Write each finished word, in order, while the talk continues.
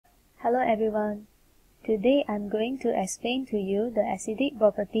Hello everyone. Today I'm going to explain to you the acidic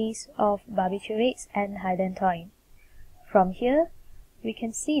properties of barbiturates and hydantoin. From here, we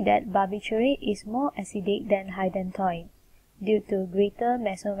can see that barbiturate is more acidic than hydantoin due to greater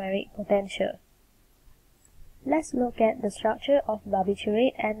mesomeric potential. Let's look at the structure of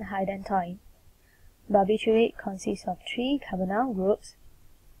barbiturate and hydantoin. Barbiturate consists of 3 carbonyl groups,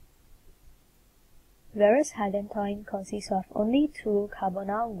 whereas hydantoin consists of only 2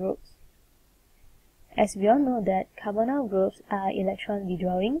 carbonyl groups. As we all know that carbonyl groups are electron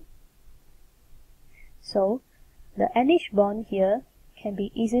withdrawing, so the NH bond here can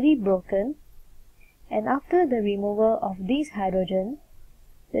be easily broken, and after the removal of this hydrogen,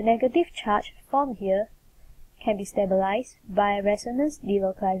 the negative charge formed here can be stabilized by resonance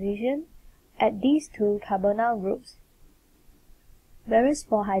delocalization at these 2 carbonyl groups. Whereas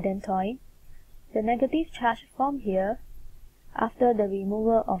for hydantoin, the negative charge formed here after the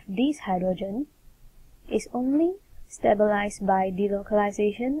removal of this hydrogen is only stabilized by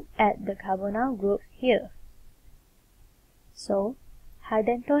delocalization at the carbonyl group here. So,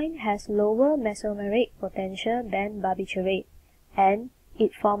 hydantoin has lower mesomeric potential than barbiturate, and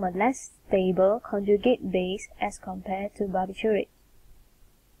it forms a less stable conjugate base as compared to barbiturate.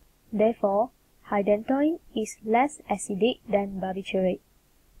 Therefore, hydantoin is less acidic than barbiturate.